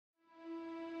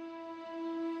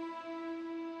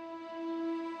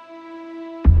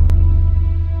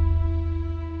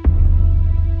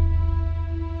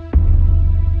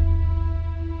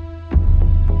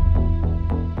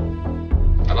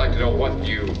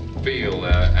feel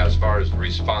as far as the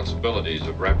responsibilities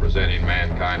of representing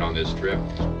mankind on this trip?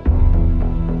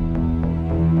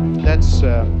 That's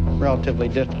relatively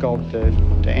difficult to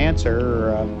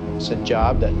answer. It's a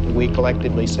job that we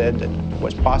collectively said that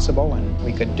was possible and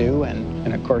we could do,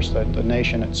 and of course the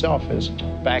nation itself is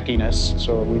backing us,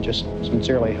 so we just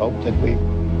sincerely hope that we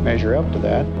measure up to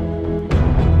that.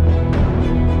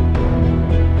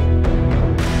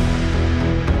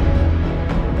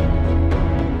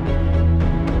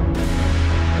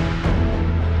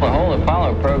 The whole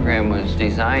Apollo program was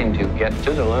designed to get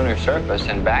to the lunar surface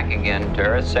and back again to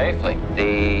Earth safely.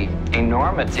 The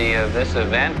enormity of this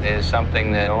event is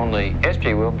something that only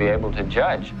history will be able to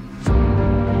judge.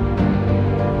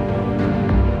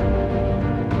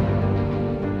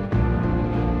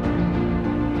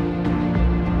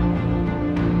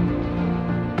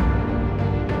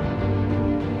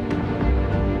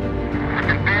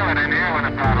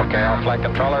 Okay, all flight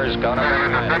controllers, go to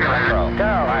control. Go,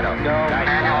 I don't go.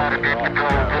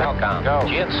 Telcom, go.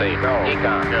 GNC, go.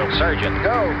 Econ, go. Surgeon,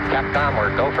 go. Capcom,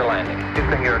 we're go for landing.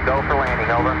 Houston, you're go for landing,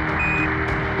 over.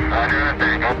 Roger,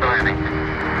 go for landing.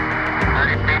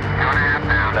 30 feet, 2.5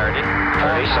 now. 30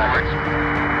 seconds.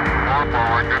 4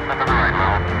 forward, just to the right,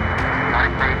 low.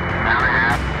 30 feet,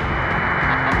 2.5.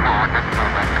 Forward, just to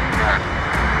the left. Good.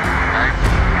 Okay.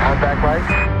 Contact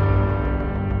light.